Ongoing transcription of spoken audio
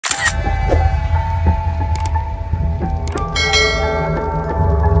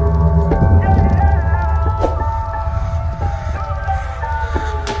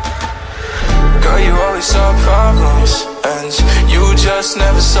just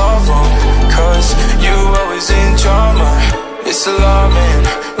never solve them, 'cause you always in drama. It's alarming,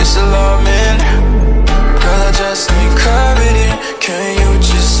 it's alarming. Girl, I just need clarity. Can you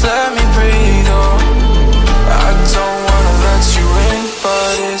just let me breathe? Oh, I don't wanna let you in,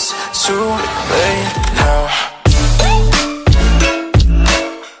 but it's too late now.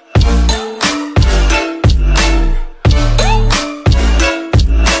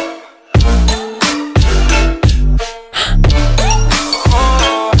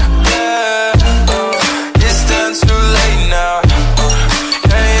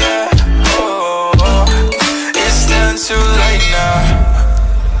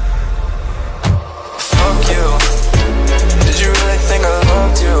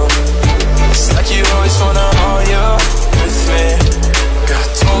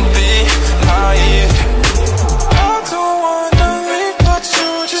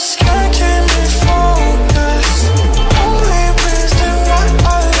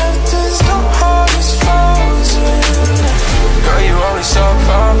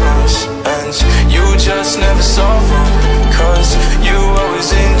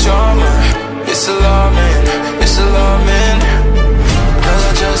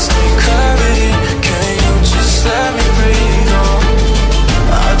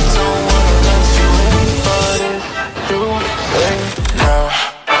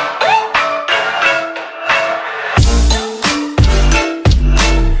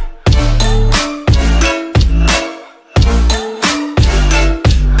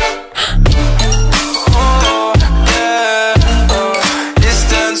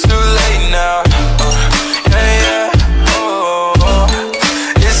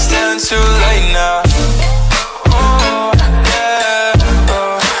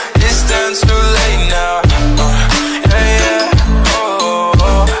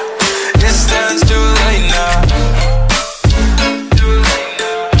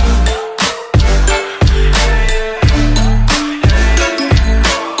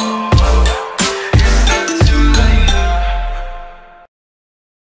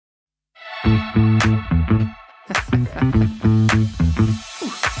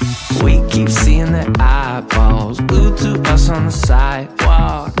 We keep seeing their eyeballs glued to us on the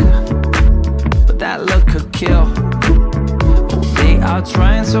sidewalk, but that look could kill. Oh, they are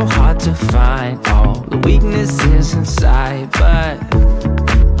trying so hard to find all the weaknesses inside, but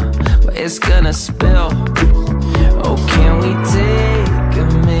it's gonna spill. Oh, can we take a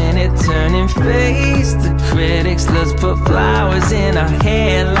minute, turn and face the critics? Let's put flowers in our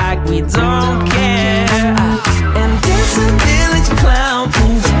hair like we don't care. And dance a village clown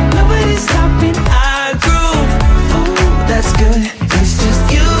moves, nobody's stopping our groove. Oh, that's good, it's just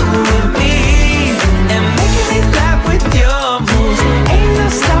you and me. And making it laugh with your moves, ain't no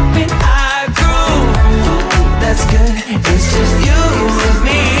stopping our groove. Oh, that's good, it's just you and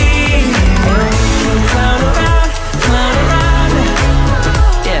me. And we can clown around,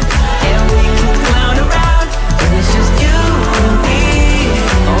 yeah. And we can clown around, and it's just you and me.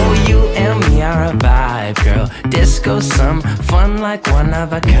 Oh, you and me are a vibe, girl. Disco, some fun like one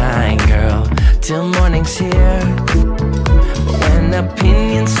of a kind, girl. Till morning's here. But when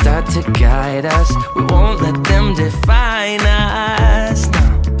opinions start to guide us, we won't let them define us. No,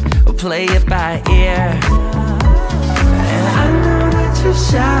 we'll play it by ear. And I know that you're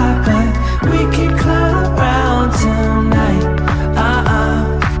shy, but we can clown around tonight.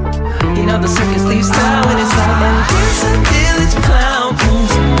 You know the circus leaves town when it's hot. And there's a village clown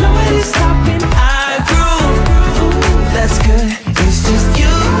moves, nobody's stopping our groove. Ooh, that's good, it's just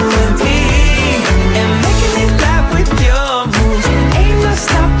you and me. And making it laugh with your moves, ain't no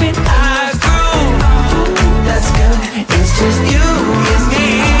stopping our groove. Ooh, that's good, it's just you and me.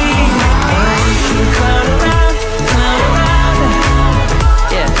 And we can clown around,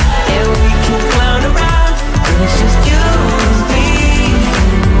 yeah. And we can clown around, and it's just you and me.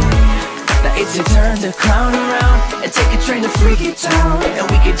 Now it's your turn to clown around and take a train to Freaky Town. And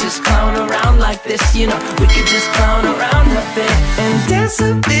we could just clown around like this, you know. We could just clown around a bit and dance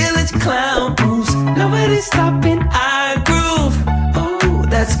a village clown moves, nobody's stopping our groove. Oh,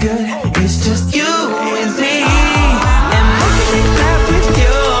 that's good, it's just you and me. And making it laugh with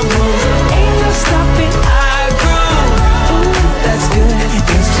your moves, ain't no stopping our groove. Oh, that's good,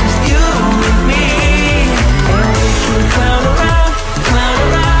 it's just you and me. And we can clown around,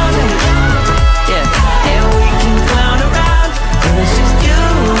 yeah. And we can clown around, and it's just you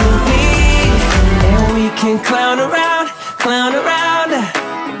and me. And we can clown around,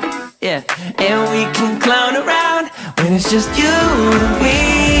 yeah. And we can clown around when it's just you and me.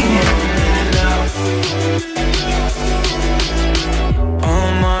 Oh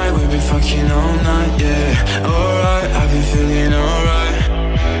my, we've been fucking all night, yeah. Alright, I've been feeling alright.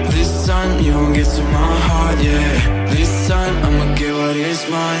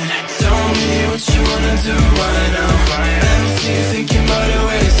 do right now. Empty, thinking about the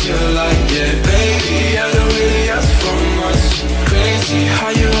ways you like it. Baby, I don't really ask for much. Crazy how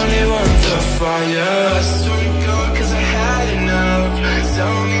you only want the fire. I swear to God, cause I had enough.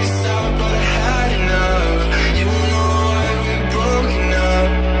 Tell me to stop, but I had enough. You know I've been broken up.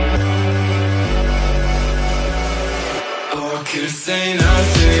 Oh, I could've said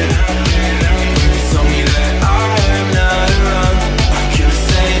nothing.